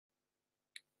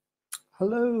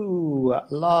Hello,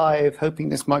 live. Hoping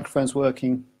this microphone's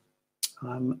working.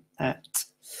 I'm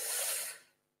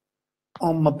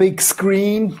on my big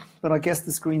screen, but I guess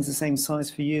the screen's the same size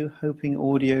for you. Hoping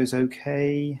audio's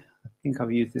okay. I think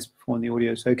I've used this before and the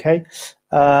audio's okay.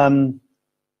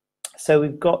 So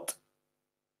we've got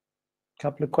a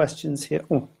couple of questions here.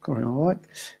 Oh, going all right.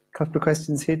 A couple of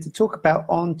questions here to talk about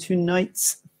on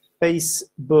tonight's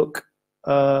Facebook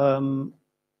live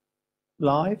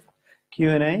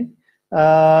Q&A.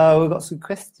 We've got some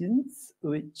questions,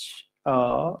 which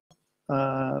are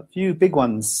a few big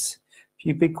ones, a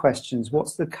few big questions.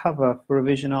 What's the cover for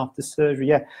revision after surgery?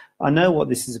 Yeah, I know what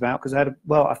this is about because I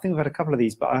think I've had a couple of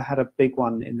these, but I had a big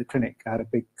one in the clinic. I had a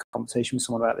big conversation with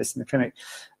someone about this in the clinic.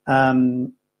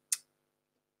 And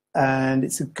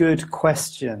it's a good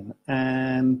question.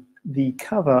 And the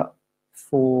cover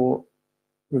for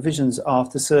revisions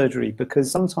after surgery, because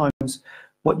sometimes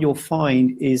what you'll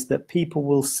find is that people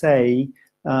will say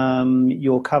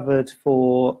you're covered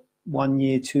for 1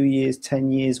 year, 2 years,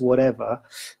 10 years, whatever,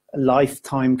 a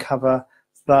lifetime cover,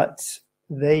 but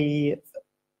they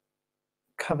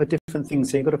cover different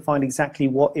things. So you've got to find exactly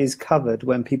what is covered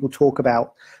when people talk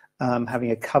about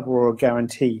having a cover or a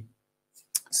guarantee.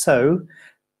 So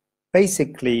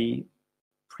basically,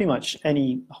 pretty much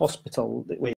any hospital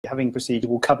that we're having a procedure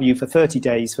will cover you for 30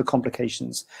 days for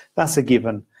complications. That's a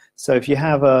given. So if you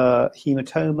have a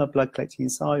hematoma, blood collecting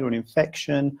inside, or an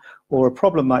infection, or a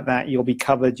problem like that, you'll be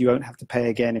covered. You won't have to pay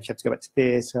again if you have to go back to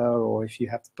theatre, or if you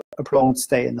have to put a prolonged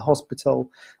stay in the hospital.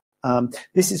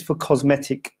 This is for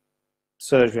cosmetic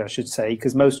surgery, I should say,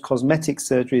 because most cosmetic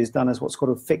surgery is done as what's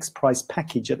called a fixed price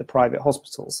package at the private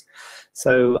hospitals.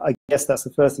 So I guess that's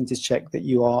the first thing to check, that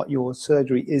your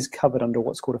surgery is covered under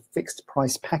what's called a fixed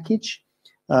price package.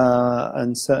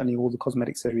 And certainly all the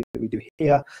cosmetic surgery that we do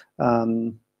here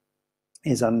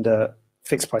is under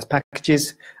fixed price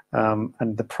packages,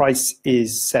 and the price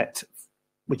is set,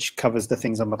 which covers the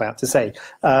things I'm about to say.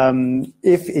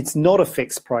 If it's not a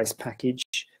fixed price package,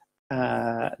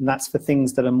 and that's for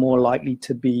things that are more likely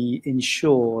to be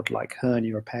insured, like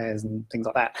hernia repairs and things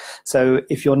like that. So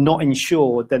if you're not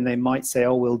insured, then they might say,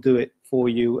 oh, we'll do it for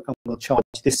you and we'll charge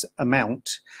this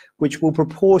amount, which will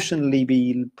proportionally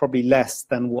be probably less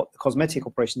than what the cosmetic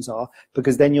operations are,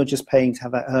 because then you're just paying to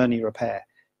have that hernia repair.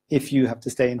 If you have to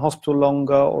stay in hospital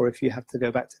longer, or if you have to go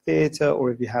back to theatre,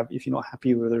 or if you're not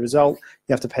happy with the result,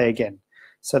 you have to pay again.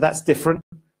 So that's different.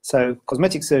 So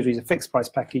cosmetic surgery is a fixed price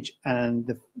package,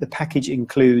 and the package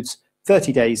includes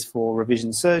 30 days for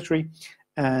revision surgery,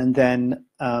 and then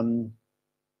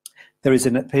there is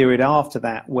a period after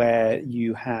that where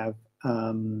you have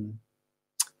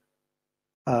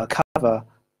cover.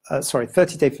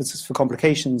 30 days for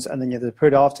complications, and then you have the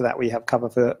period after that where you have cover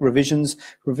for revisions.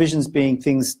 Revisions being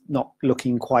things not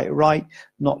looking quite right,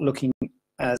 not looking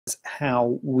as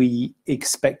how we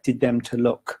expected them to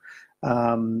look.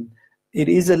 It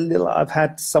is a little, I've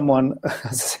had someone, as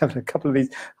I said, a couple of these,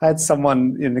 I had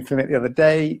someone in the clinic the other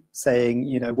day saying,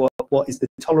 you know, what is the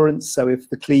tolerance? So if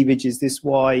the cleavage is this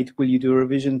wide, will you do a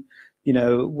revision? You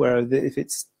know, where if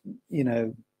it's, you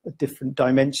know, different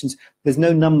dimensions, there's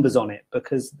no numbers on it,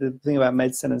 because the thing about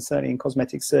medicine, and certainly in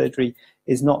cosmetic surgery,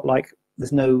 is not like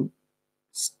there's no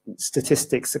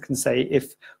statistics that can say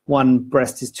if one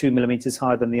breast is 2 millimeters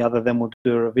higher than the other, then we'll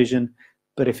do a revision.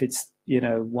 But if it's, you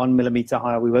know, 1 millimeter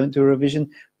higher, we won't do a revision.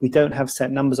 We don't have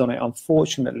set numbers on it.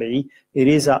 Unfortunately, it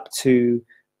is up to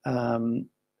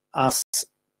us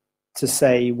to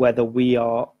say whether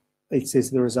it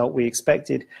is the result we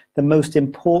expected. The most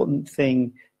important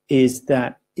thing is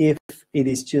that if it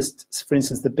is just, for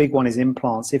instance, the big one is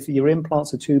implants. If your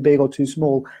implants are too big or too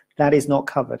small, that is not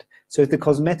covered. So if the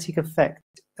cosmetic effect,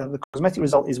 the cosmetic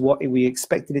result is what we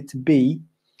expected it to be,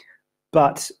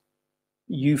 but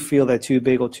you feel they're too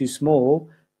big or too small,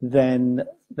 then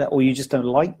or you just don't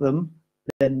like them,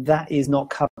 then that is not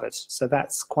covered. So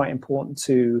that's quite important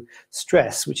to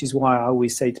stress, which is why I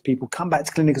always say to people, come back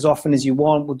to clinic as often as you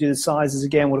want. We'll do the sizes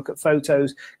again. We'll look at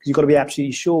photos, because you've got to be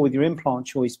absolutely sure with your implant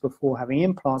choice before having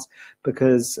implants,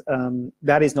 because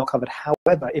that is not covered.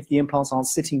 However, if the implants aren't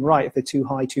sitting right, if they're too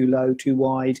high, too low, too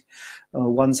wide,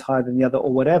 one's higher than the other,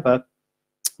 or whatever,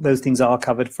 those things are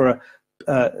covered for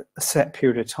a set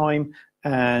period of time.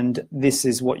 And this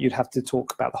is what you'd have to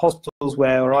talk about the hospitals.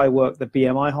 Where I work, the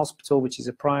BMI hospital, which is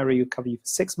a Priory, will cover you for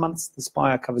 6 months. The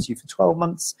Spire covers you for 12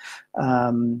 months.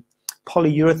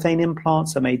 Polyurethane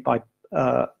implants are made by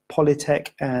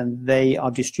Polytech, and they are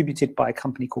distributed by a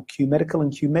company called Q Medical,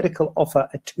 and Q Medical offer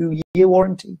a 2-year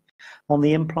warranty on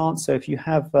the implants. So if you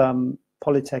have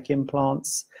Polytech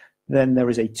implants, then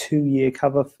there is a 2-year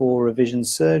cover for revision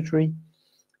surgery.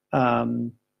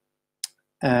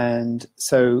 and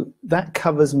so that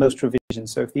covers most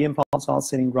revisions. So if the implants aren't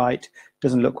sitting right,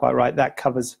 doesn't look quite right, that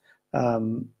covers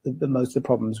most of the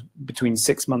problems between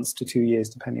 6 months to 2 years,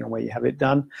 depending on where you have it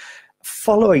done.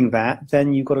 Following that,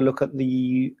 then you've got to look at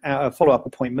the follow-up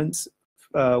appointments.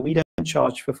 We don't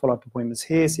charge for follow-up appointments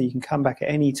here, so you can come back at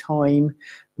any time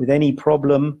with any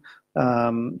problem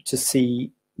to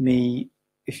see me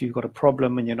if you've got a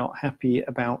problem and you're not happy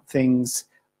about things,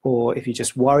 or if you're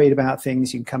just worried about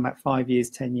things. You can come back 5 years,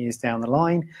 10 years down the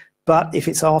line. But if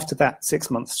it's after that 6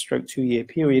 month stroke 2 year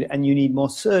period and you need more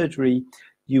surgery,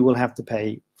 you will have to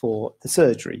pay for the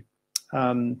surgery.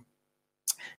 Now,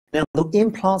 the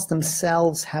implants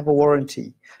themselves have a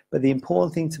warranty, but the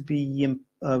important thing to be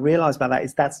realized about that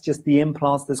is that's just the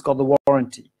implants that's got the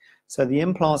warranty. So the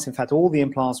implants, in fact, all the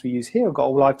implants we use here have got a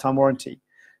lifetime warranty.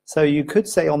 So you could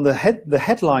say on the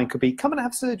headline could be, come and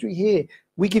have surgery here.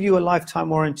 We give you a lifetime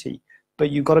warranty. But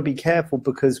you've got to be careful,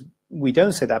 because we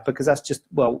don't say that, because that's just,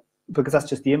 well, because that's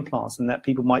just the implants, and that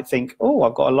people might think, oh,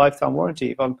 I've got a lifetime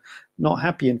warranty. If I'm not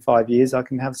happy in 5 years, I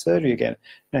can have surgery again.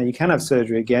 Now, you can have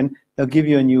surgery again. They'll give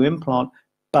you a new implant,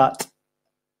 but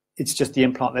it's just the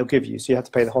implant they'll give you. So you have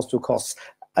to pay the hospital costs.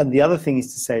 And the other thing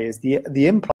is to say is the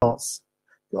implants,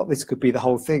 well, this could be the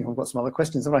whole thing. I've got some other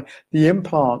questions. The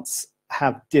implants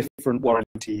have different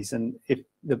warranties, and if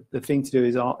the thing to do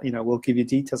is, we'll give you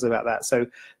details about that. So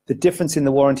the difference in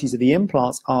the warranties of the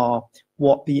implants are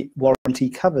what the warranty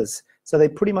covers. So they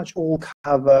pretty much all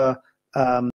cover.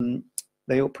 I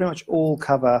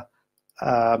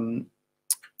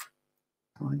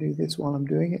do this while I'm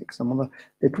doing it because I'm on the.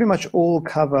 They pretty much all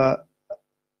cover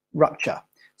rupture.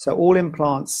 So all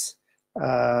implants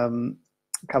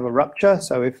cover rupture.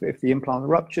 So if the implant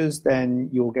ruptures, then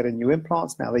you'll get a new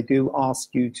implant. Now they do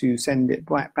ask you to send it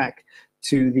back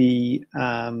to the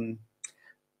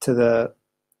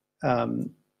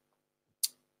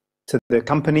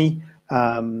company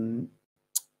to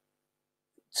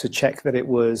check that it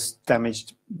was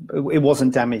damaged. It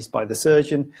wasn't damaged by the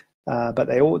surgeon, but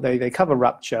they cover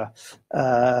rupture.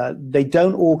 They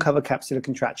don't all cover capsular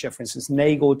contracture. For instance,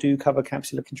 Nagor do cover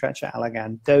capsular contracture,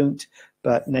 Allergan don't,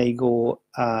 but Nagor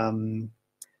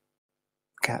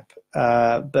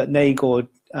but Nagor,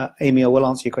 Amy, I will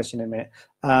answer your question in a minute.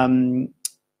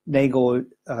 Nagor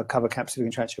cover capsular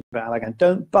contracture, but Allergan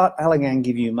don't. But Allergan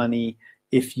give you money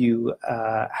if you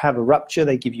have a rupture.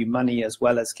 They give you money as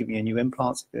well as giving you a new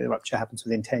implant. The rupture happens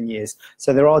within 10 years.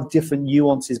 So there are different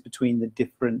nuances between the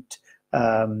different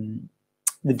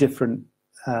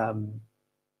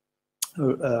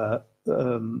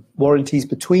warranties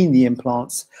between the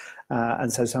implants,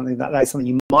 and so that's something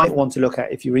you might want to look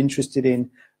at if you're interested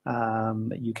in.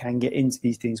 You can get into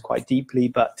these things quite deeply,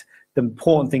 but the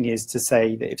important thing is to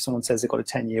say that if someone says they've got a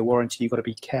 10-year warranty, you've got to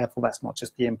be careful. That's not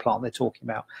just the implant they're talking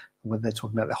about, when they're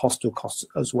talking about the hospital costs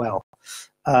as well.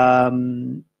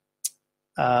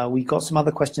 We got some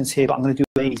other questions here, but I'm going to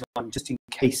do Amy's one just in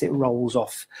case it rolls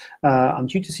off. I'm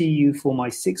due to see you for my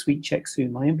 6-week check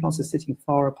soon. My implants are sitting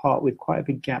far apart with quite a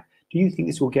big gap. Do you think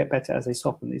this will get better as they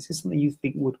soften? Is this something you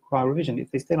think would require revision? If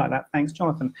they stay like that, thanks,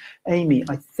 Jonathan. Amy,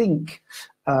 I think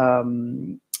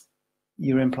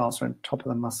your implants are on top of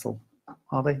the muscle,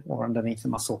 are they, or underneath the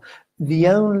muscle? The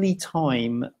only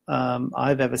time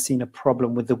I've ever seen a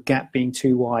problem with the gap being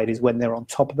too wide is when they're on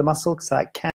top of the muscle, because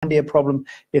that can be a problem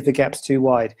if the gap's too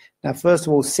wide. Now, first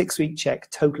of all, 6-week check,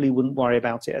 totally wouldn't worry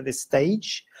about it at this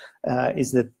stage,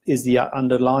 is the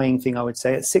underlying thing I would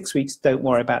say. At 6 weeks, don't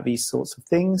worry about these sorts of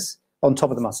things on top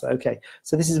of the muscle. Okay,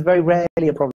 so this is very rarely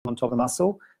a problem on top of the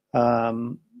muscle.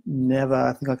 Never,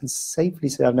 I think I can safely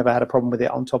say I've never had a problem with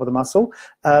it on top of the muscle.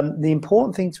 The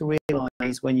important thing to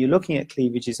realize when you're looking at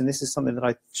cleavages, and this is something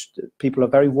that people are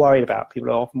very worried about, people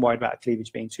are often worried about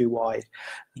cleavage being too wide.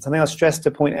 And something I stress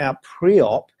to point out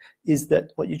pre-op is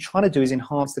that what you're trying to do is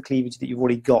enhance the cleavage that you've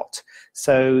already got.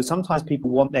 So sometimes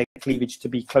people want their cleavage to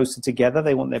be closer together.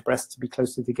 They want their breasts to be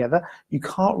closer together. You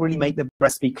can't really make the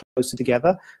breasts be closer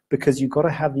together because you've got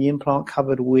to have the implant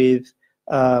covered with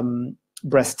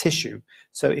breast tissue.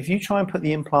 So if you try and put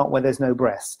the implant where there's no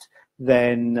breast,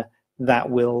 then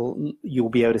you'll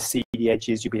be able to see the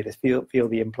edges, you'll be able to feel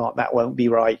the implant. That won't be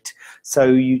right. So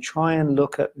you try and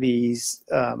look at these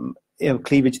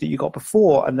cleavage that you got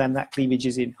before, and then that cleavage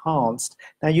is enhanced.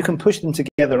 Now you can push them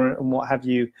together and what have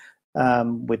you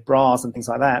with bras and things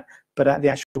like that, but the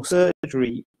actual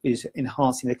surgery is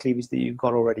enhancing the cleavage that you've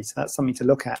got already. So that's something to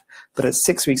look at. But at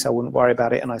 6 weeks, I wouldn't worry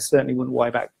about it, and I certainly wouldn't worry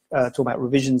about talk about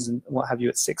revisions and what have you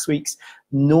at 6 weeks.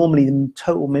 Normally, the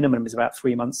total minimum is about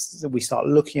 3 months. So we start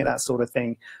looking at that sort of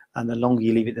thing, and the longer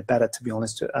you leave it, the better, to be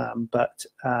honest. But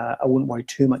I wouldn't worry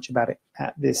too much about it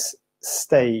at this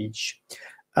stage.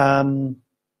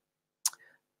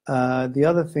 The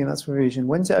other thing that's revision,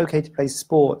 when's it okay to play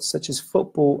sports such as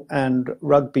football and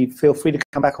rugby? Feel free to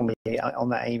come back on me on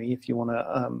that, Amy, if you want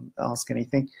to ask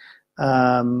anything.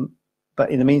 But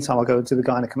in the meantime, I'll go into the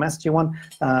gynecomastia one.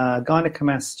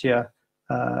 Gynecomastia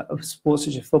of sports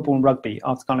such as football and rugby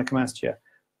after gynecomastia.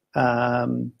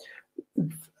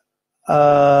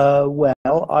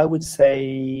 Well, I would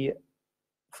say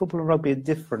football and rugby are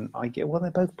different. Well,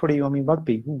 they're both pretty. I mean,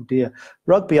 rugby. Oh dear,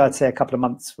 rugby. I'd say a couple of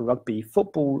months for rugby.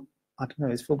 Football. I don't know.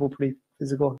 Is football pretty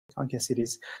physical? I guess it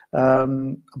is. I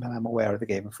mean, I'm aware of the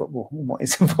game of football and what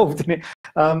is involved in it.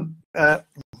 Tie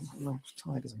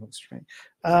doesn't look straight.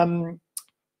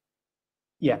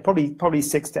 Yeah, probably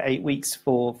 6 to 8 weeks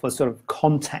for sort of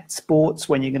contact sports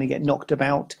when you're going to get knocked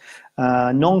about.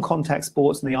 Non-contact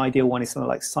sports, and the ideal one is something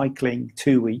like cycling,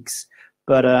 2 weeks.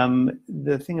 But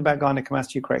the thing about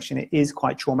gynecomastia correction, it is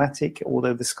quite traumatic.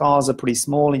 Although the scars are pretty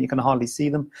small and you can hardly see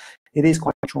them, it is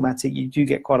quite traumatic. You do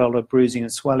get quite a lot of bruising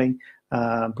and swelling.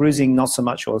 Bruising not so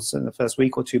much also in the first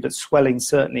week or two, but swelling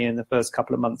certainly in the first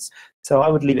couple of months. So I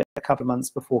would leave it a couple of months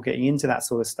before getting into that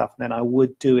sort of stuff. And then I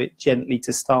would do it gently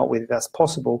to start with if that's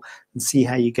possible and see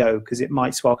how you go, because it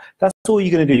might swell. That's all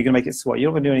you're going to do. You're going to make it swell. You're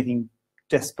not going to do anything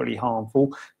desperately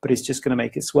harmful, but it's just going to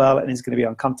make it swell and it's going to be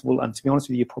uncomfortable. And to be honest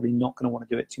with you, you're probably not going to want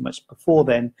to do it too much before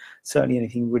then, certainly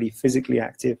anything really physically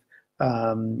active.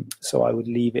 So I would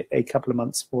leave it a couple of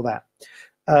months for that.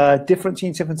 Different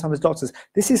genes, different time as doctors.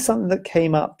 This is something that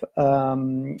came up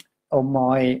on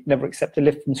my Never Accept a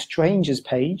Lift from Strangers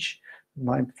page,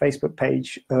 my Facebook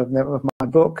page of my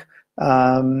book.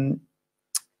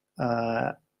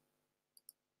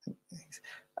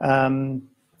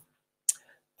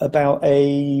 About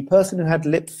a person who had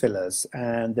lip fillers,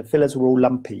 and the fillers were all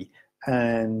lumpy,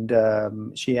 and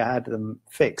she had them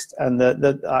fixed. And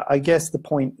I guess the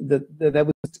point that there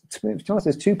was, to be honest,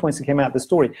 there's 2 points that came out of the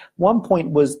story. One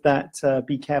point was that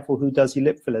be careful who does your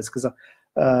lip fillers, because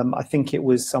I think it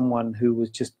was someone who was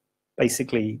just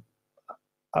basically,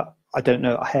 I don't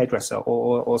know, a hairdresser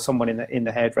or someone in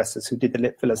the hairdressers who did the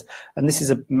lip fillers. And this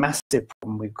is a massive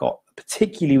problem we've got,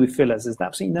 particularly with fillers. There's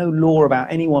absolutely no law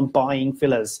about anyone buying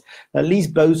fillers. At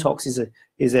least Botox is a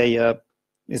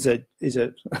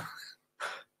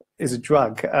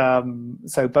drug.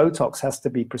 So Botox has to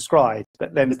be prescribed,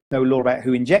 but then there's no law about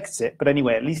who injects it. But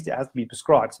anyway, at least it has to be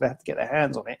prescribed, so they have to get their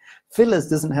hands on it. Fillers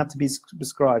doesn't have to be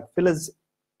prescribed. Fillers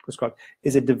prescribed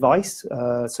is a device,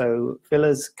 so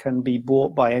fillers can be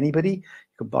bought by anybody.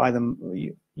 You can buy them,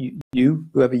 you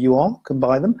whoever you are can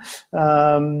buy them.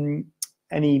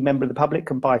 Any member of the public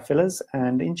can buy fillers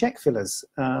and inject fillers,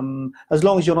 as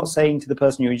long as you're not saying to the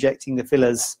person you're injecting the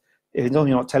fillers, as long as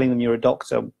you're not telling them you're a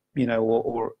doctor, you know,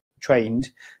 or trained,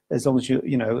 as long as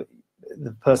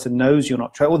the person knows you're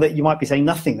not trained, or that you might be saying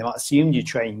nothing, they might assume you're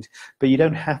trained, but you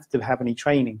don't have to have any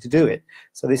training to do it.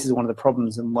 So this is one of the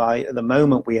problems, and why at the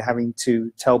moment we're having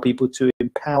to tell people to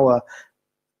empower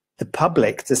the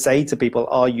public to say to people,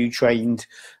 are you trained?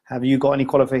 Have you got any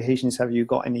qualifications? Have you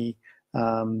got any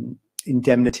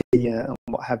indemnity and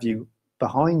what have you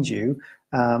behind you?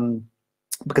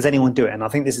 Because anyone do it, and I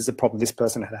think this is a problem. This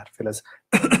person had fillers,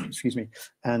 excuse me,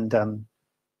 and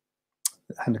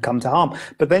come to harm.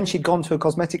 But then she'd gone to a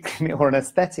cosmetic clinic or an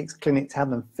aesthetics clinic to have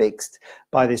them fixed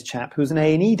by this chap who's an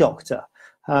A&E doctor,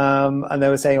 and they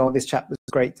were saying, "Oh, this chap was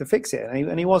great to fix it,"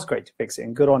 and he was great to fix it,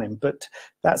 and good on him. But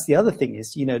that's the other thing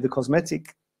is, the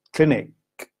cosmetic clinic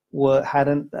had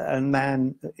a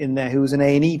man in there who was an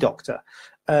A&E doctor.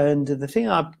 And the thing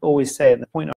I always say, and the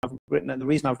point I've written, and the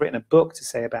reason I've written a book to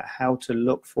say about how to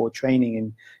look for training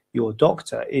in your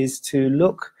doctor, is to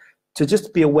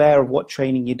just be aware of what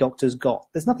training your doctor's got.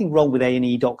 There's nothing wrong with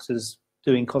A&E doctors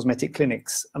doing cosmetic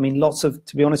clinics. I mean,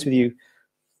 to be honest with you,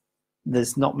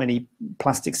 there's not many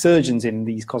plastic surgeons in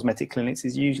these cosmetic clinics.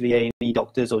 It's usually A&E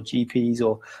doctors or GPs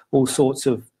or all sorts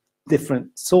of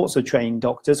different sorts of trained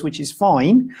doctors, which is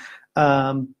fine.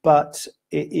 But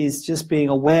it is just being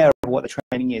aware of what the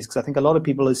training is, because I think a lot of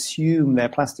people assume they're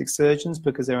plastic surgeons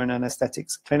because they're in an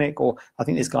aesthetics clinic, or I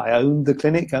think this guy owned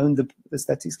the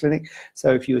aesthetics clinic.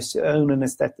 So if you own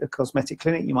a cosmetic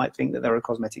clinic, you might think that they're a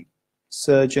cosmetic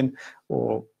surgeon,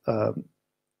 or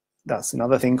that's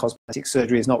another thing. Cosmetic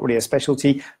surgery is not really a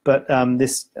specialty, but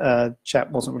this chap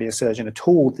wasn't really a surgeon at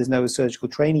all. There's no surgical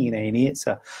training in A&E.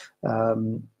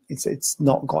 It's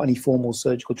not got any formal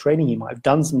surgical training. He might have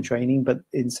done some training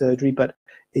in surgery, but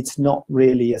it's not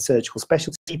really a surgical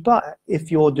specialty. But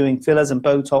if you're doing fillers and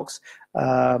Botox,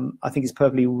 I think it's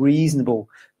perfectly reasonable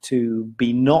to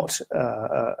be not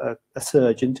a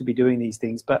surgeon to be doing these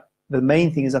things. But the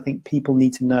main thing is, I think people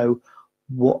need to know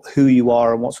who you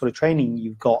are and what sort of training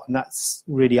you've got, and that's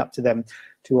really up to them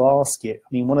to ask it. I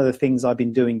mean, one of the things I've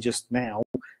been doing just now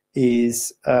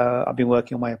is I've been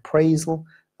working on my appraisal.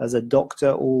 As a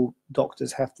doctor, all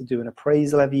doctors have to do an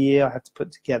appraisal every year. I have to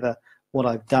put together what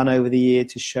I've done over the year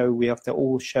to show, we have to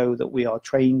all show that we are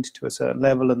trained to a certain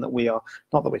level, and that we are,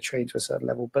 not that we're trained to a certain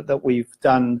level, but that we've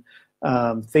done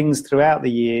things throughout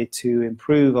the year to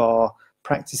improve our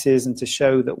practices and to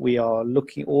show that we are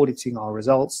auditing our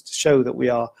results, to show that we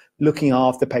are looking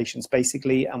after patients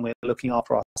basically, and we're looking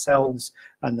after ourselves,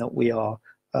 and that we are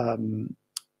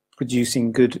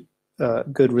producing good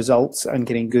results and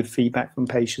getting good feedback from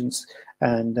patients.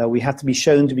 And we have to be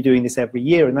shown to be doing this every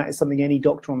year, and that is something any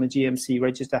doctor on the GMC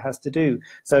register has to do.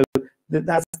 So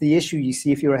that's the issue. You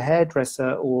see, if you're a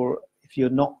hairdresser, or if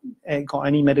you're not got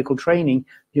any medical training,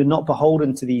 you're not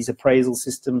beholden to these appraisal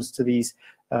systems, to these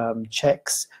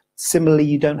checks. Similarly,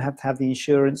 you don't have to have the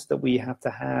insurance that we have to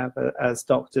have as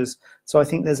doctors. So I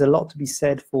think there's a lot to be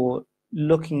said for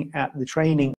looking at the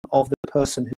training of the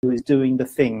person who is doing the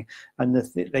thing, and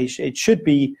it should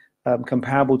be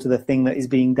comparable to the thing that is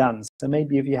being done. So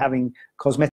maybe if you're having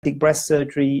cosmetic breast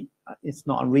surgery, it's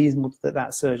not unreasonable that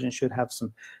that surgeon should have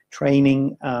some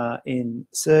training in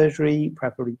surgery,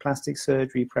 preferably plastic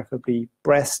surgery, preferably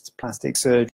breast plastic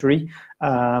surgery.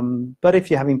 But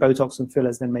if you're having Botox and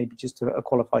fillers, then maybe just a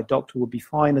qualified doctor would be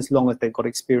fine, as long as they've got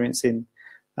experience in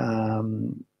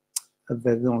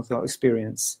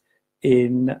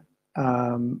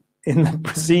in the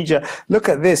procedure. Look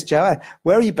at this, Joanne.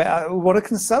 Where are you? I want a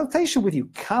consultation with you.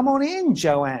 Come on in,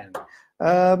 Joanne.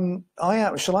 Shall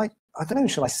I don't know,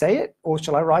 shall I say it or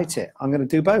shall I write it? I'm going to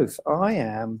do both. I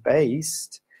am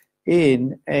based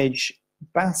in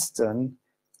Edgbaston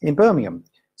in Birmingham.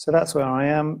 So that's where I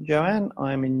am, Joanne.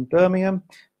 I'm in Birmingham.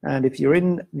 And if you're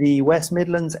in the West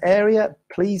Midlands area,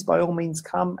 please, by all means,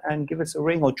 come and give us a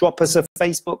ring or drop us a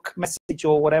Facebook message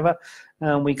or whatever.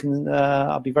 And we can,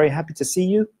 I'll be very happy to see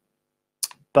you.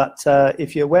 But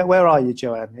if you're, where are you,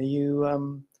 Joanne? Are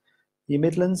you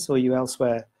Midlands, or are you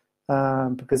elsewhere?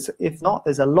 Because if not,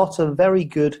 there's a lot of very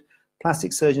good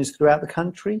plastic surgeons throughout the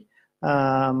country,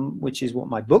 which is what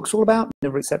my book's all about.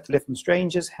 Never Accept a Lift from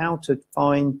Strangers, how to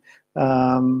find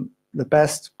the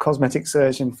best cosmetic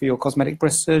surgeon for your cosmetic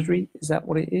breast surgery. Is that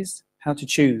what it is? How to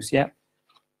choose, yeah.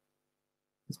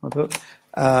 That's my book.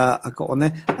 I've got one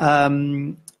there.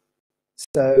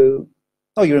 So,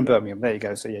 oh, you're in Birmingham. There you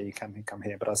go. So yeah, you can come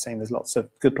here. But I was saying there's lots of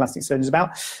good plastic surgeons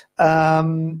about.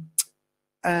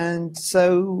 And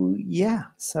so, yeah,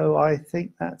 so I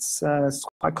think that's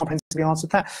quite comprehensively answered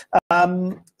that.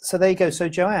 So there you go. So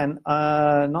Joanne,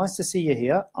 nice to see you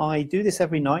here. I do this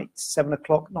every night, 7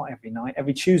 o'clock, not every night,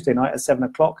 every Tuesday night at 7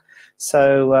 o'clock.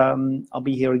 So I'll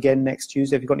be here again next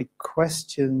Tuesday. If you've got any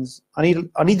questions, I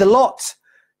need the lot.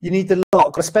 You need the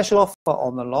lot. Got a special offer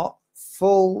on the lot.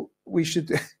 Full, we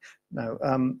should, no,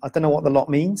 I don't know what the lot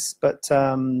means, but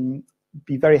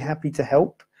be very happy to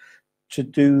help to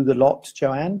do the lot,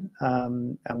 Joanne,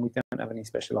 and we don't have any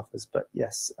special offers, but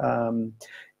yes.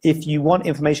 If you want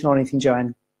information on anything,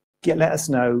 Joanne, let us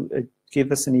know.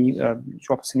 Give us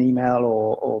drop us an email,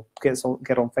 or get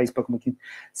on Facebook, and we can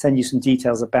send you some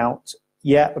details about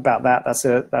that.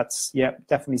 That's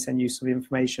definitely send you some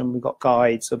information. We've got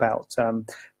guides about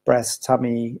breast,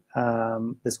 tummy.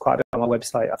 There's quite a bit on our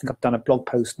website. I think I've done a blog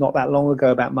post not that long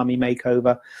ago about mummy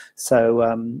makeover.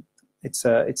 So it's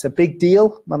a big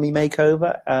deal, mummy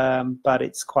makeover, but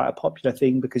it's quite a popular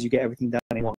thing because you get everything done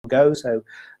in one go. So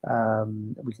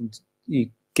you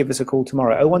give us a call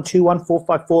tomorrow, 0121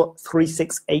 454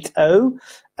 3680,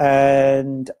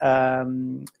 and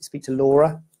speak to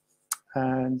Laura.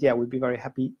 And yeah, we'd be very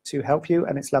happy to help you.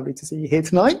 And it's lovely to see you here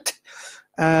tonight.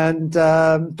 And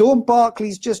Dawn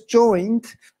Barkley's just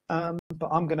joined, but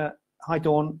I'm gonna. Hi,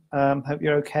 Dawn. Hope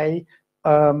you're okay.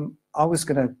 I was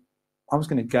gonna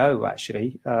go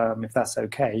actually, if that's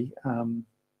okay.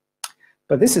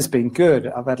 But this has been good.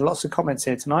 I've had lots of comments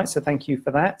here tonight, so thank you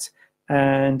for that.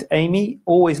 And Amy,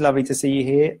 always lovely to see you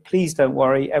here. Please don't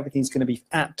worry, everything's going to be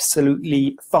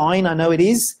absolutely fine. I know it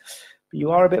is, but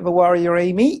you are a bit of a worrier,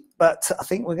 Amy. But I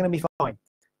think we're going to be fine.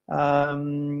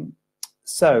 I'm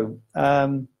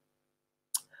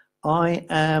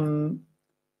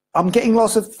getting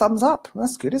lots of thumbs up.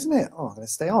 That's good, isn't it? Oh, I'm going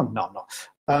to stay on. No, I'm not.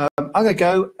 I'm going to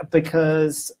go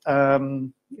because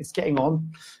it's getting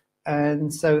on.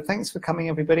 And so thanks for coming,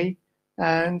 everybody.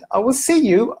 And I will see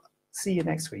you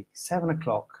next week, 7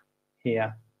 o'clock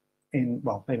here in,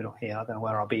 well, maybe not here. I don't know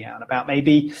where I'll be out and about,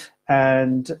 maybe.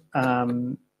 And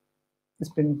it's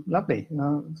been lovely. I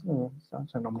don't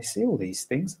normally see all these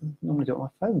things. I normally do it on my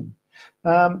phone.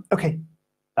 Okay,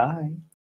 bye.